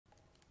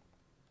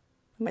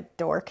I'm a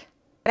dork.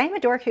 But I'm a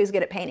dork who's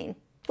good at painting.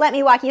 Let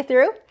me walk you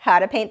through how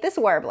to paint this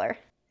warbler.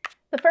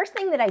 The first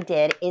thing that I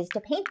did is to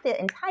paint the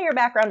entire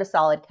background a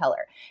solid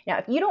color. Now,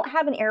 if you don't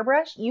have an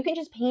airbrush, you can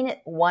just paint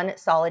it one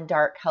solid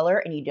dark color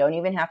and you don't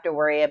even have to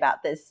worry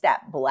about this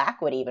step.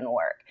 Black would even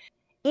work.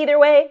 Either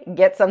way,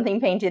 get something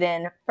painted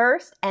in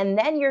first, and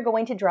then you're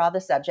going to draw the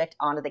subject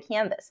onto the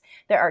canvas.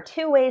 There are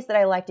two ways that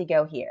I like to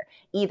go here.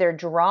 Either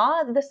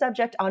draw the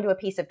subject onto a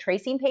piece of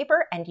tracing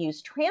paper and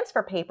use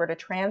transfer paper to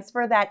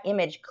transfer that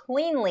image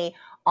cleanly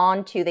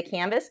onto the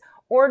canvas,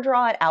 or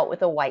draw it out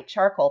with a white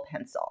charcoal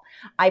pencil.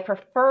 I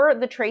prefer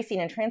the tracing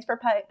and transfer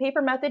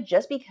paper method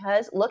just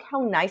because look how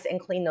nice and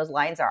clean those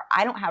lines are.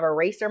 I don't have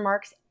eraser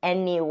marks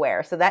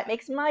anywhere, so that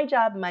makes my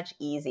job much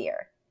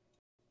easier.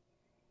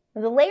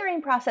 The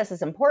layering process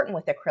is important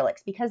with acrylics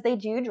because they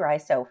do dry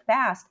so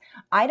fast.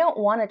 I don't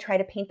want to try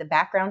to paint the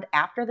background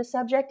after the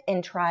subject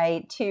and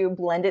try to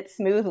blend it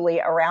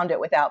smoothly around it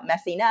without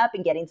messing up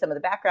and getting some of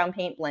the background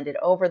paint blended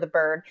over the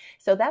bird.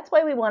 So that's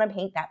why we want to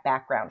paint that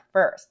background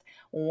first.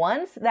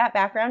 Once that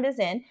background is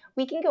in,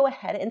 we can go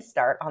ahead and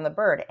start on the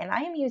bird. And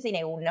I am using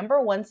a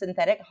 #1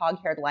 synthetic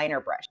hog-haired liner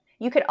brush.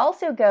 You could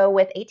also go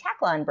with a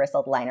Taklon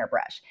bristled liner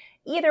brush.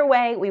 Either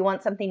way, we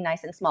want something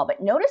nice and small,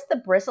 but notice the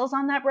bristles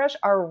on that brush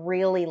are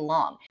really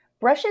long.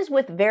 Brushes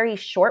with very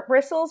short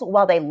bristles,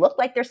 while they look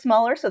like they're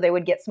smaller so they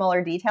would get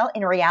smaller detail,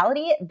 in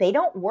reality, they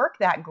don't work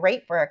that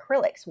great for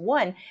acrylics.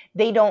 One,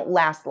 they don't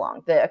last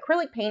long. The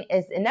acrylic paint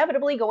is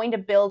inevitably going to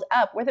build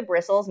up where the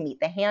bristles meet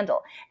the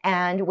handle.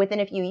 And within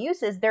a few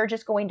uses, they're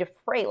just going to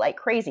fray like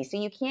crazy, so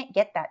you can't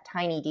get that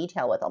tiny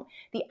detail with them.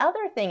 The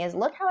other thing is,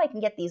 look how I can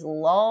get these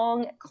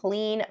long,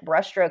 clean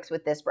brush strokes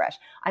with this brush.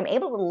 I'm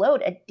able to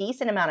load a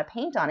decent amount of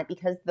paint on it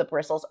because the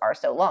bristles are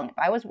so long. If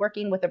I was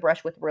working with a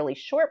brush with really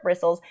short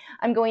bristles,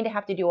 I'm going to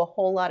have to do a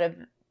whole lot of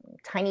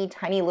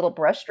tiny little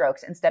brush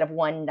strokes instead of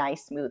one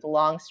nice smooth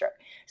long stroke.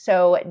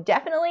 So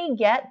definitely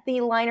get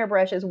the liner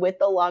brushes with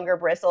the longer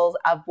bristles.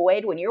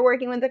 Avoid, when you're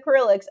working with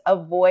acrylics,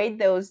 avoid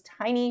those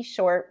tiny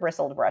short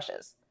bristled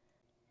brushes.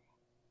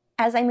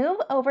 As I move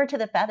over to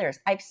the feathers,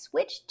 I've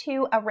switched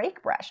to a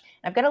rake brush.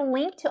 I've got a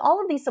link to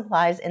all of these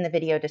supplies in the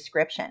video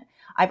description.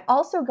 I've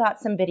also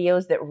got some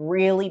videos that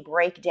really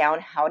break down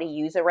how to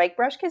use a rake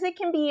brush because it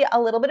can be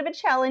a little bit of a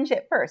challenge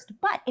at first.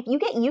 But if you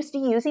get used to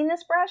using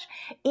this brush,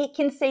 it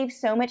can save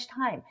so much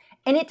time.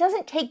 And it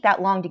doesn't take that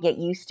long to get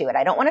used to it.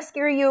 I don't want to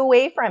scare you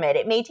away from it.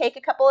 It may take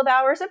a couple of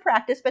hours of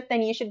practice, but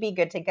then you should be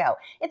good to go.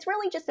 It's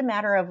really just a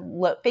matter of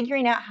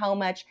figuring out how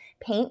much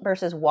paint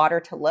versus water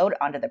to load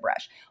onto the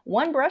brush.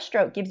 One brush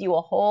stroke gives you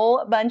a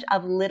whole bunch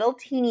of little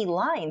teeny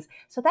lines.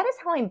 So that is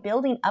how I'm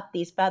building up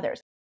these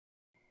feathers.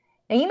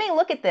 Now you may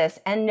look at this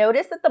and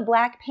notice that the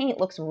black paint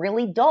looks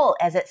really dull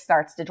as it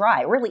starts to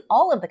dry. Really,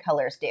 all of the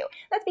colors do.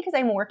 That's because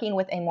I'm working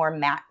with a more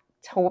matte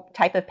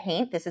type of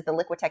paint. This is the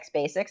Liquitex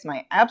Basics,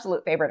 my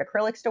absolute favorite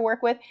acrylics to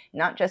work with,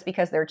 not just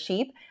because they're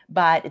cheap,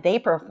 but they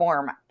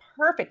perform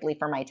perfectly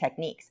for my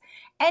techniques.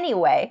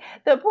 Anyway,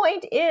 the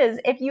point is,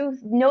 if you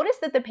notice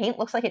that the paint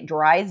looks like it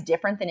dries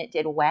different than it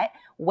did wet,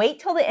 wait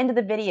till the end of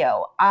the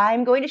video.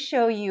 I'm going to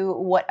show you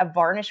what a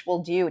varnish will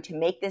do to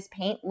make this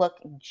paint look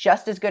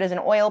just as good as an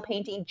oil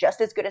painting,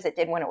 just as good as it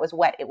did when it was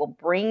wet. It will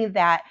bring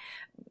that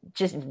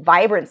just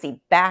vibrancy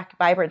back,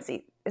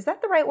 is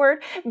that the right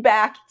word?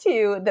 Back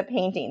to the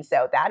painting.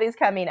 So that is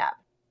coming up.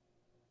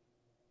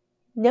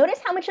 Notice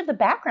how much of the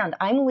background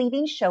I'm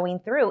leaving showing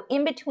through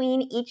in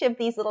between each of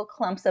these little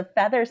clumps of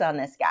feathers on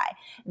this guy.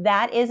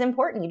 That is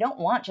important. You don't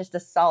want just a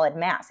solid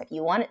mass. If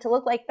you want it to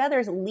look like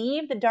feathers,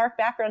 leave the dark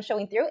background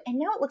showing through, and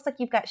now it looks like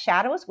you've got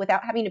shadows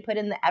without having to put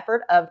in the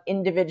effort of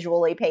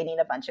individually painting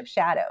a bunch of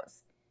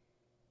shadows.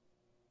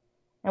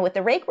 Now with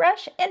the rake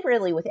brush, and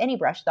really with any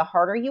brush, the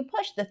harder you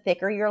push, the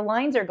thicker your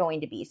lines are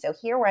going to be. So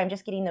here where I'm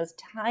just getting those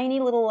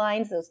tiny little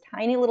lines, those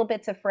tiny little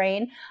bits of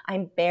fraying,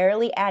 I'm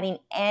barely adding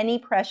any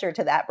pressure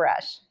to that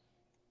brush.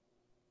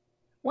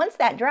 Once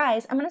that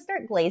dries, I'm going to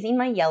start glazing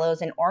my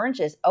yellows and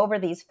oranges over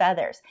these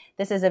feathers.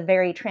 This is a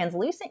very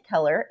translucent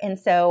color, and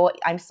so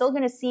I'm still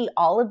going to see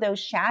all of those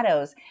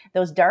shadows,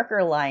 those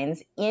darker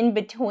lines in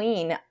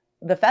between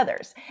the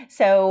feathers.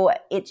 So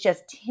it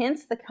just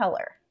tints the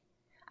color.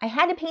 I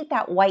had to paint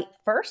that white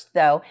first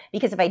though,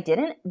 because if I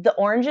didn't, the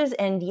oranges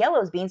and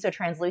yellows being so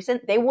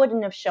translucent, they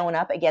wouldn't have shown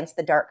up against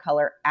the dark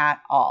color at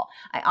all.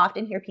 I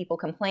often hear people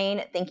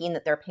complain thinking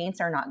that their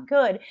paints are not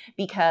good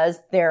because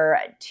they're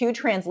too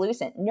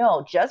translucent.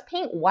 No, just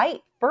paint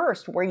white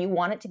first where you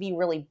want it to be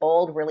really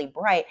bold, really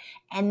bright,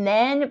 and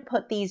then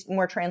put these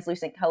more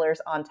translucent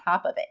colors on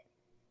top of it.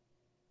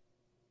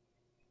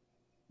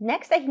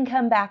 Next, I can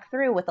come back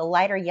through with a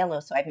lighter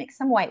yellow, so I've mixed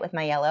some white with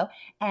my yellow,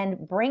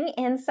 and bring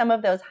in some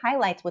of those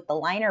highlights with the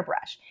liner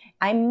brush.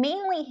 I'm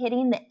mainly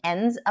hitting the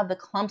ends of the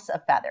clumps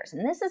of feathers,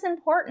 and this is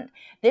important.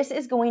 This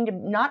is going to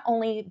not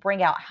only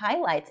bring out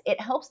highlights, it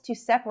helps to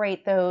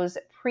separate those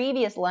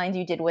previous lines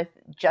you did with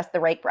just the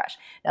rake brush.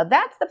 Now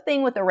that's the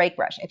thing with the rake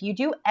brush. If you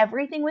do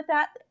everything with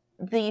that,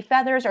 the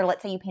feathers, or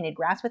let's say you painted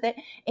grass with it,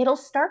 it'll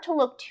start to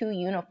look too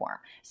uniform.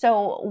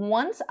 So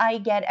once I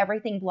get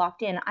everything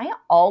blocked in, I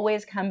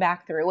always come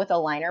back through with a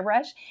liner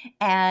brush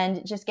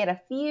and just get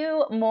a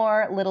few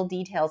more little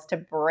details to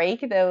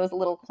break those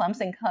little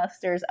clumps and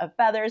clusters of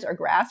feathers or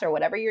grass or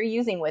whatever you're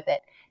using with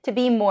it to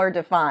be more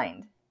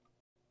defined.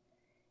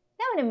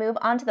 Now I'm going to move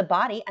on to the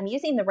body. I'm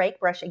using the rake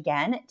brush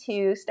again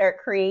to start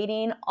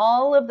creating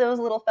all of those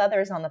little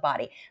feathers on the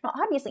body. Now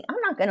obviously I'm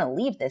not going to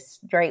leave this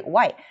straight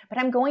white, but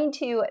I'm going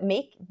to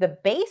make the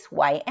base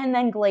white and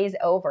then glaze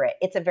over it.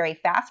 It's a very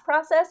fast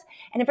process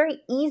and a very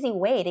easy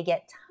way to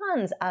get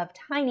tons of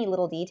tiny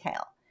little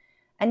detail.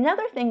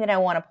 Another thing that I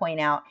want to point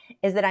out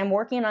is that I'm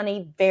working on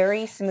a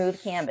very smooth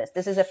canvas.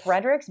 This is a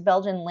Frederick's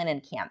Belgian linen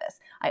canvas.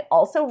 I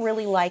also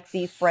really like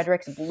the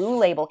Frederick's Blue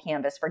Label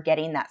canvas for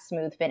getting that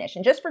smooth finish.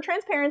 And just for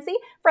transparency,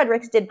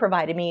 Frederick's did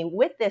provide me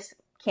with this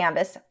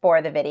canvas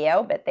for the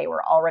video, but they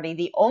were already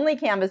the only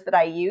canvas that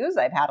I use.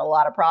 I've had a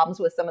lot of problems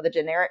with some of the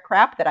generic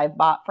crap that I've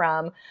bought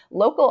from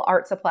local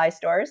art supply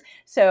stores.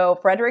 So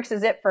Frederick's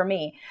is it for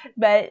me.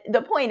 But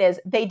the point is,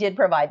 they did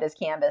provide this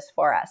canvas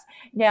for us.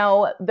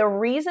 Now, the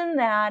reason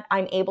that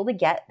I'm able to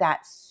get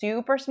that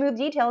super smooth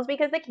detail is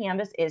because the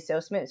canvas is so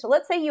smooth. So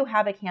let's say you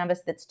have a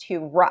canvas that's too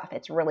rough,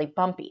 it's really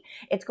bumpy.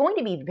 It's going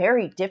to be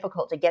very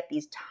difficult to get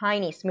these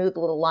tiny smooth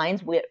little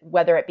lines,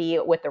 whether it be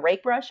with the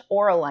rake brush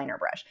or a liner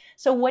brush.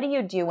 So what do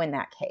you do in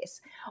that case?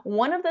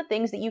 One of the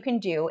things that you can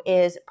do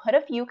is put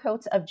a few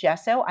coats of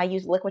gesso. I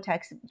use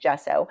Liquitex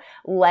gesso,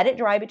 let it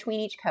dry between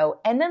each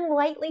coat, and then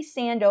lightly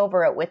sand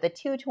over it with a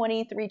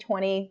 220,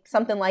 320,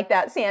 something like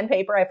that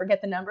sandpaper. I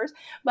forget the numbers,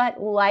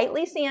 but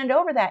lightly sand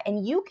over that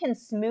and you can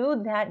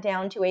smooth that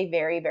down to a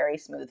very, very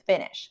smooth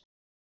finish.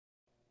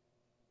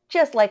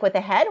 Just like with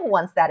the head,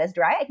 once that is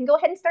dry, I can go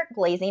ahead and start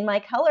glazing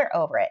my color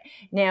over it.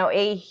 Now,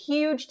 a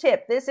huge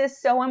tip, this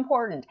is so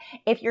important.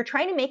 If you're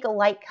trying to make a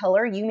light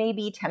color, you may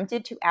be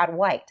tempted to add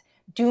white.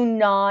 Do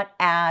not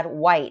add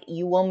white.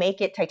 You will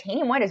make it,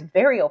 titanium white is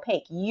very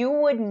opaque. You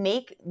would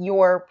make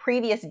your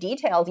previous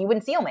details, you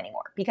wouldn't see them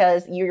anymore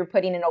because you're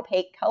putting an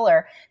opaque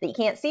color that you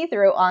can't see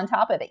through on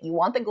top of it. You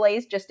want the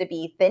glaze just to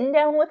be thinned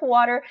down with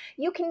water.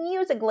 You can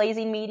use a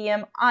glazing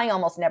medium. I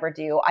almost never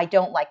do. I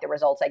don't like the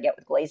results I get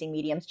with glazing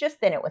mediums. Just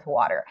thin it with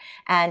water.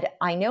 And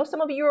I know some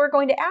of you are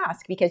going to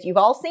ask because you've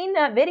all seen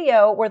that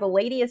video where the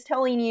lady is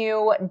telling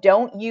you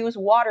don't use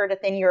water to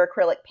thin your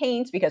acrylic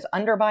paints because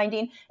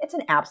underbinding. It's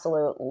an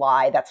absolute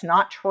lie. That's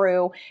not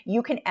true.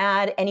 You can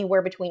add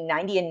anywhere between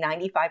 90 and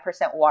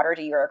 95% water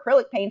to your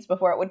acrylic paints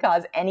before it would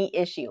cause any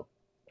issue.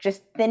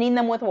 Just thinning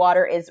them with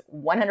water is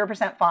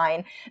 100%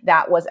 fine.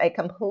 That was a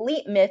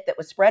complete myth that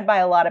was spread by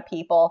a lot of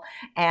people,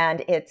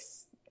 and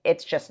it's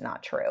just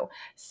not true.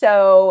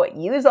 So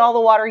use all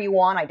the water you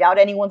want. I doubt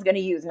anyone's going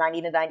to use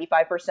 90 to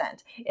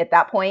 95%. At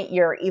that point,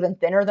 you're even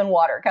thinner than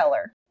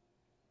watercolor.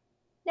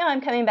 Now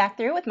I'm coming back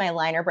through with my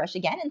liner brush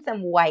again and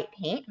some white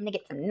paint. I'm going to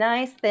get some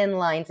nice thin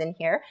lines in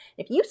here.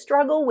 If you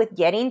struggle with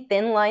getting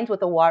thin lines with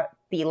the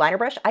liner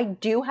brush, I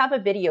do have a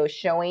video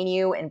showing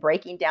you and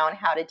breaking down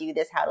how to do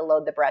this, how to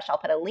load the brush. I'll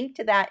put a link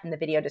to that in the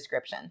video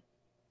description.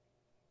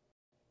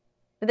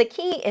 The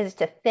key is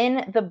to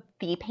thin the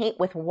paint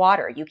with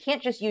water. You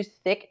can't just use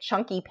thick,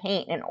 chunky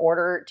paint in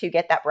order to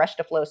get that brush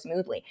to flow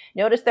smoothly.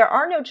 Notice there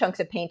are no chunks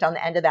of paint on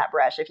the end of that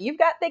brush. If you've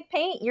got thick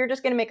paint, you're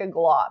just going to make a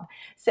glob.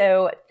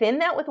 So thin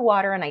that with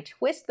water, and I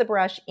twist the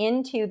brush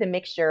into the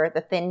mixture,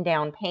 the thinned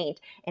down paint,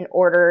 in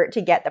order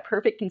to get the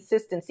perfect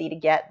consistency to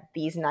get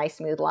these nice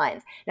smooth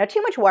lines. Now,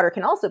 too much water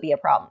can also be a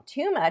problem.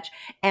 Too much,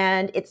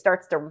 and it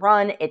starts to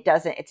run.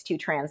 It's too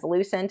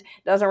translucent,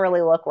 doesn't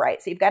really look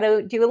right. So you've got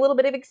to do a little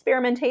bit of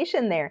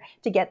experimentation there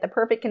to get the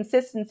perfect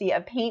consistency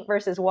of paint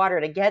versus water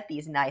to get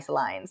these nice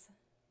lines.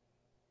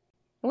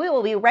 We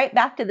will be right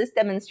back to this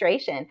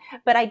demonstration,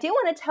 but I do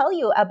want to tell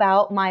you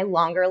about my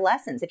longer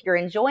lessons. If you're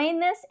enjoying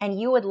this and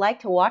you would like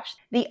to watch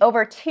the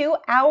over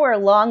 2-hour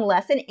long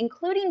lesson,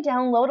 including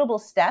downloadable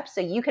steps so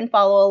you can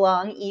follow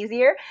along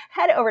easier,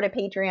 head over to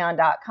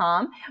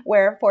patreon.com,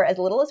 where for as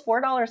little as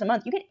 $4 a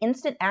month, you get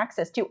instant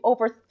access to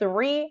over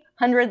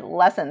 300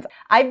 lessons.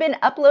 I've been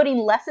uploading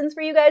lessons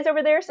for you guys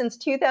over there since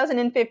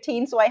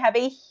 2015, so I have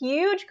a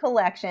huge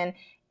collection,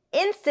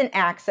 instant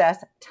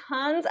access,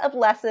 tons of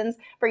lessons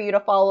for you to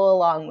follow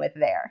along with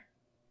there.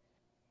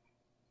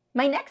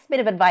 My next bit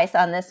of advice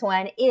on this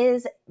one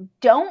is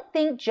don't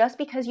think just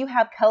because you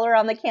have color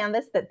on the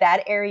canvas that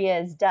that area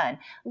is done.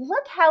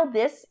 Look how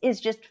this is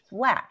just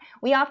flat.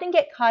 We often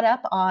get caught up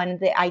on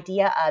the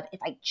idea of if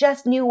I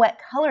just knew what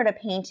color to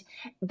paint,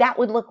 that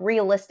would look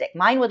realistic.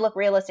 Mine would look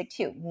realistic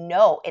too.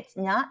 No, it's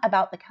not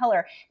about the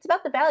color. It's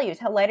about the values.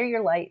 How light are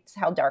your lights?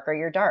 How dark are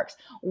your darks?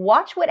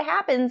 Watch what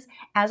happens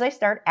as I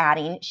start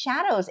adding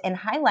shadows and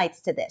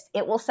highlights to this.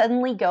 It will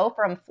suddenly go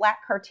from flat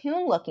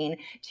cartoon looking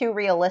to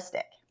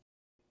realistic.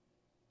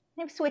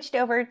 I've switched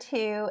over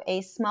to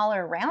a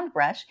smaller round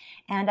brush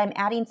and I'm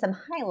adding some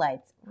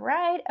highlights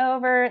right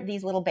over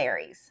these little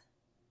berries.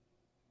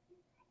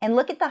 And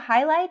look at the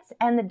highlights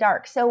and the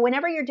dark. So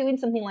whenever you're doing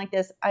something like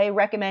this, I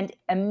recommend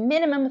a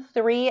minimum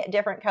 3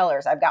 different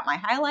colors. I've got my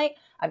highlight,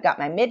 I've got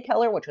my mid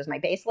color, which was my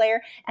base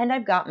layer, and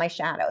I've got my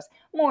shadows.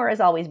 More is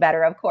always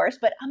better, of course,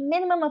 but a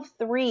minimum of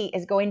 3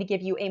 is going to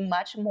give you a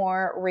much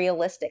more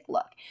realistic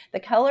look.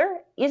 The color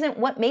isn't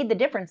what made the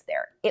difference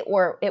there. It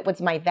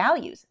was my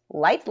values.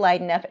 Light's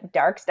light enough,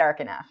 dark's dark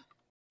enough.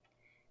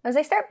 As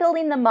I start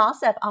building the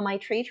moss up on my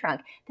tree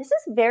trunk, this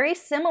is very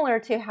similar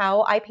to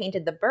how I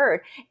painted the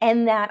bird,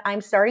 and that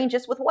I'm starting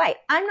just with white.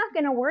 I'm not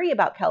going to worry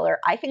about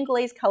color. I can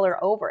glaze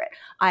color over it.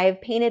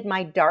 I've painted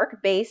my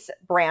dark base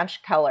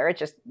branch color,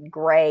 just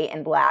gray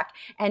and black,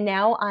 and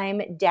now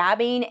I'm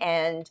dabbing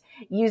and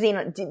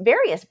using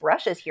various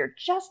brushes here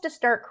just to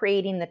start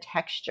creating the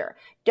texture.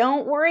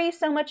 Don't worry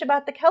so much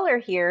about the color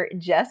here,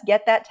 just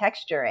get that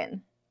texture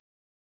in.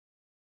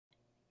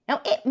 Now,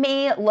 it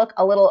may look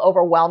a little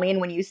overwhelming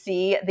when you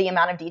see the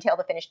amount of detail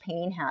the finished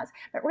painting has,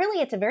 but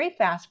really it's a very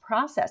fast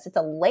process. It's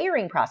a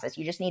layering process.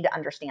 You just need to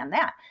understand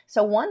that.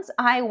 So once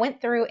I went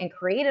through and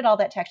created all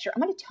that texture,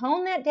 I'm going to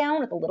tone that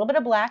down with a little bit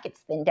of black. It's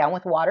thinned down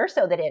with water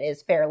so that it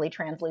is fairly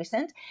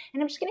translucent.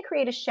 And I'm just going to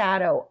create a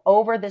shadow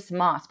over this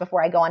moss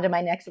before I go on to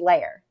my next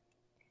layer.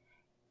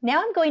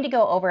 Now I'm going to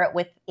go over it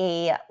with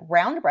a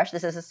round brush.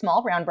 This is a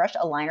small round brush.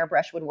 A liner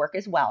brush would work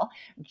as well.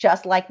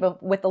 Just like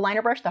with the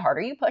liner brush, the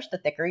harder you push, the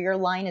thicker your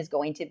line is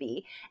going to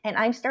be. And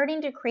I'm starting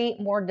to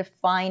create more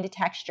defined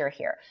texture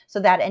here.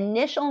 So that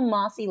initial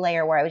mossy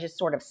layer where I was just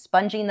sort of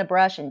sponging the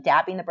brush and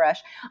dabbing the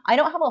brush, I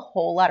don't have a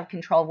whole lot of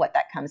control of what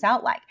that comes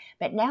out like.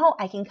 But now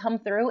I can come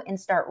through and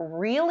start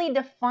really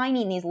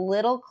defining these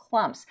little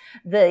clumps,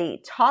 the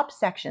top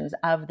sections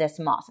of this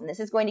moss. And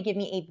this is going to give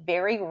me a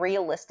very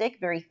realistic,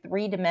 very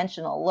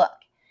three-dimensional look.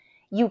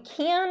 You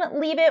can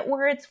leave it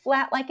where it's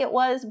flat like it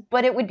was,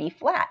 but it would be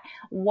flat.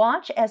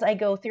 Watch as I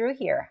go through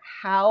here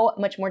how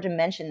much more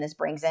dimension this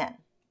brings in.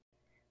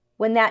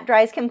 When that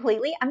dries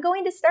completely, I'm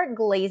going to start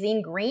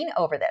glazing green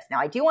over this. Now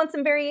I do want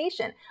some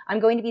variation. I'm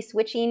going to be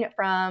switching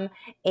from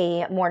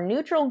a more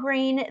neutral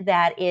green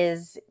that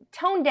is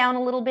toned down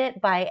a little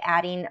bit by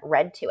adding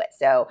red to it.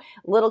 So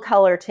little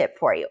color tip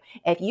for you.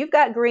 If you've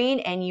got green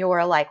and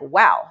you're like,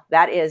 wow,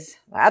 that's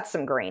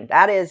some green.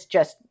 That is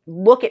just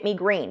look at me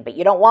green, but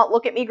you don't want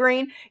look at me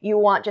green. You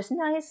want just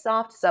nice,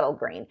 soft, subtle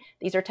green.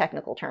 These are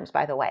technical terms,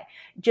 by the way.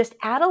 Just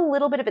add a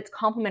little bit of its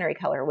complementary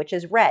color, which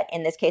is red.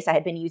 In this case, I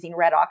had been using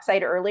red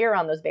oxide earlier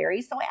on those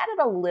berries, so I added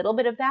a little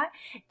bit of that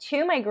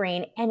to my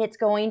green, and it's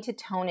going to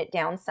tone it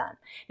down some.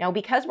 Now,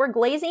 because we're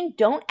glazing,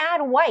 don't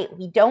add white.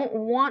 We don't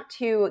want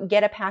to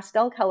get a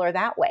pastel color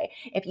that way.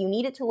 If you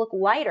need it to look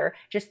lighter,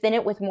 just thin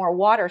it with more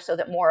water so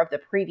that more of the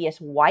previous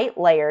white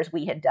layers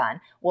we had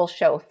done will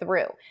show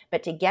through.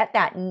 But to get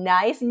that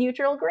nice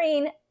neutral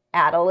green,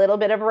 add a little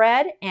bit of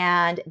red,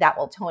 and that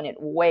will tone it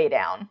way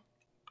down.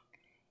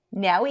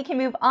 Now we can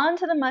move on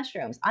to the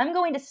mushrooms. I'm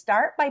going to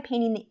start by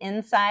painting the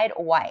inside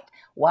white.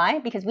 Why?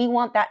 Because we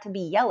want that to be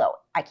yellow.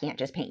 I can't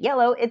just paint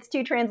yellow, it's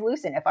too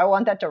translucent. If I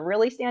want that to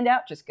really stand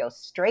out, just go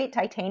straight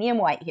titanium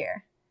white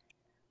here.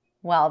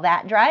 While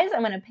that dries,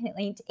 I'm going to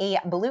paint a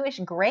bluish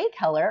gray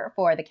color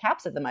for the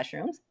caps of the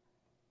mushrooms.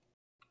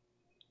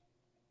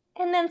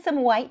 And then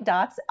some white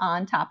dots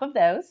on top of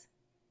those.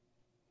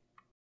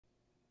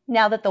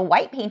 Now that the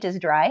white paint is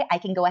dry, I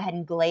can go ahead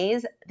and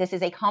glaze. This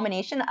is a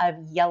combination of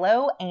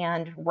yellow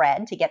and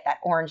red to get that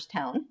orange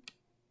tone.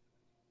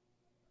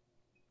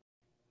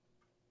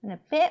 And a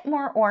bit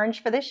more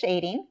orange for the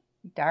shading.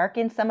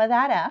 Darken some of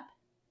that up.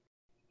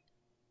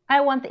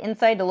 I want the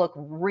inside to look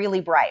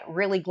really bright,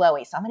 really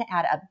glowy, so I'm going to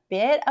add a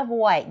bit of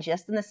white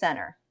just in the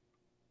center.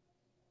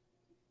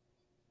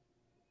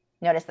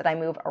 Notice that I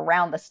move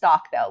around the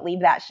stalk though,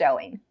 leave that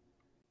showing.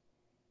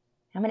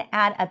 I'm going to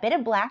add a bit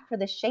of black for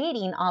the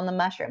shading on the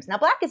mushrooms. Now,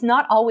 black is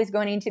not always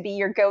going to be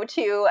your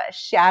go-to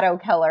shadow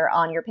color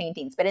on your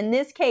paintings, but in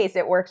this case,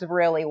 it works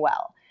really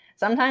well.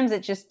 Sometimes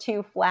it's just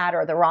too flat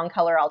or the wrong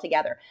color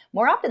altogether.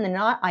 More often than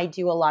not, I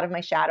do a lot of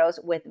my shadows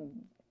with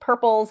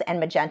purples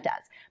and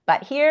magentas,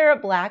 but here,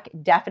 black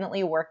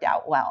definitely worked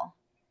out well.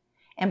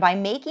 And by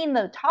making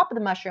the top of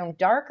the mushroom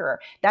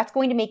darker, that's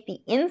going to make the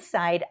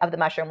inside of the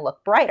mushroom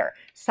look brighter.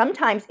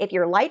 Sometimes if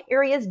your light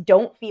areas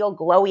don't feel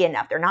glowy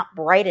enough, they're not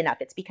bright enough,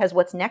 it's because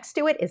what's next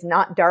to it is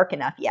not dark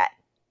enough yet.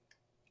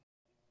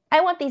 I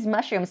want these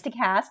mushrooms to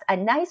cast a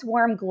nice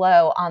warm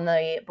glow on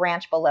the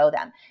branch below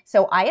them.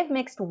 So I have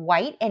mixed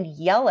white and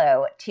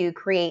yellow to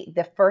create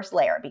the first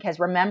layer, because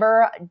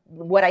remember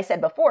what I said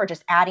before,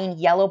 just adding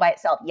yellow by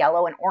itself,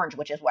 yellow and orange,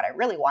 which is what I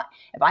really want.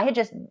 If I had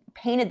just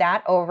painted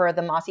that over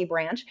the mossy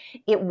branch,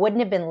 it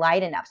wouldn't have been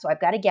light enough. So I've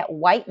got to get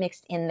white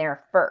mixed in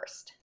there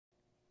first.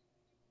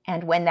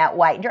 And when that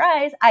white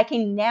dries, I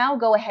can now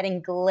go ahead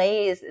and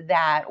glaze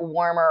that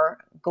warmer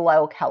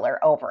glow color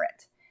over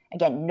it.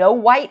 Again, no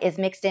white is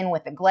mixed in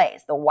with the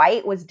glaze. The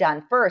white was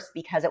done first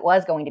because it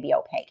was going to be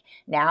opaque.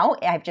 Now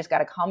I've just got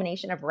a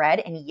combination of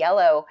red and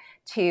yellow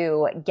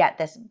to get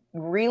this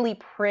really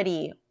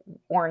pretty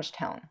orange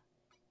tone.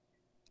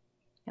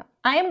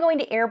 I am going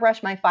to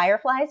airbrush my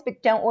fireflies,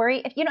 but don't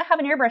worry, if you don't have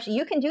an airbrush,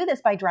 you can do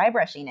this by dry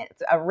brushing it.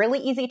 It's a really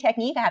easy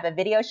technique. I have a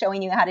video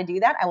showing you how to do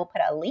that. I will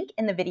put a link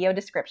in the video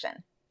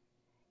description.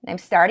 I'm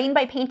starting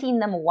by painting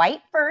them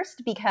white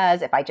first,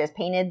 because if I just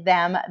painted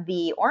them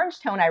the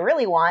orange tone I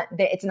really want,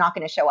 it's not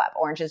going to show up.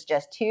 Orange is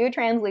just too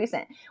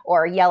translucent,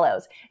 or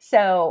yellows.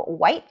 So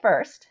white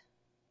first.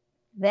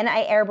 Then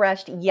I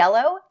airbrushed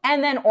yellow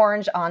and then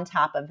orange on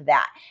top of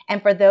that.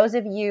 And for those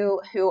of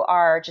you who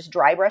are just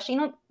dry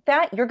brushing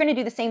that, you're going to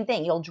do the same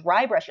thing. You'll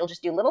dry brush. You'll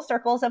just do little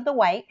circles of the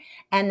white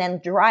and then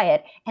dry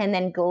it and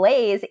then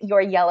glaze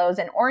your yellows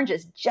and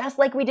oranges, just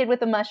like we did with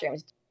the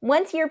mushrooms.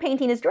 Once your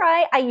painting is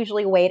dry, I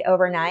usually wait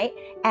overnight,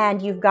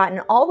 and you've gotten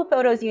all the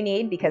photos you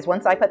need, because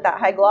once I put that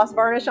high gloss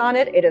varnish on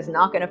it, it is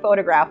not going to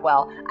photograph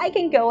well. I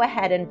can go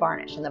ahead and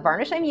varnish, and the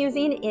varnish I'm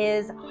using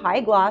is high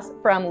gloss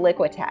from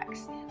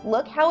Liquitex.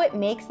 Look how it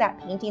makes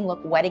that painting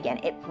look wet again.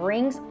 It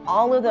brings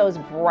all of those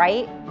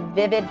bright,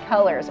 vivid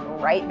colors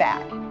right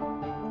back.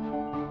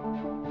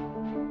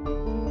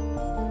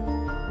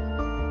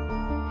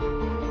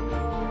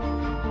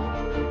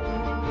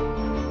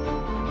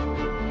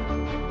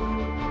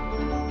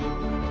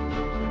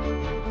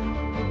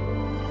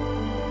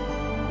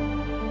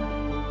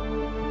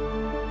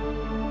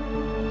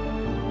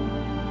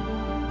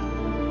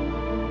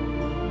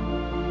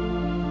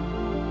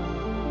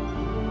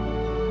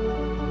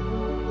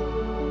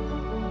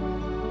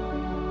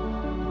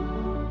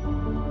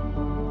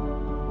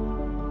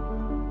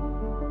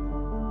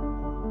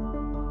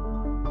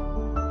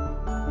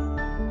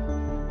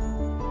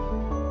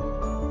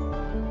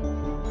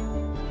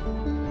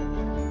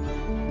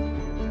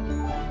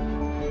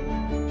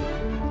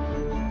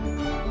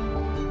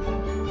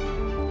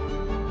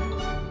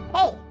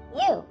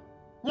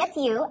 Yes,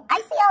 you.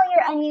 I see all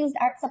your unused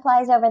art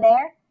supplies over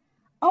there.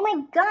 Oh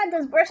my God,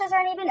 those brushes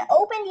aren't even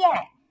opened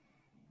yet.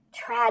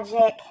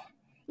 Tragic.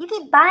 You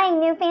keep buying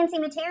new fancy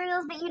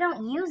materials, but you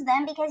don't use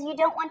them because you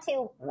don't want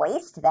to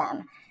waste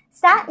them.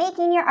 Stop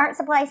making your art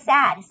supplies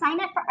sad. Sign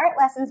up for art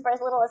lessons for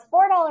as little as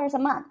 $4 a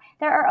month.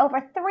 There are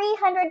over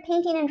 300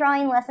 painting and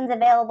drawing lessons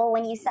available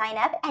when you sign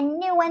up, and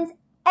new ones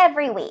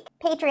every week.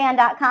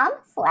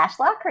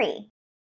 Patreon.com/Lachri.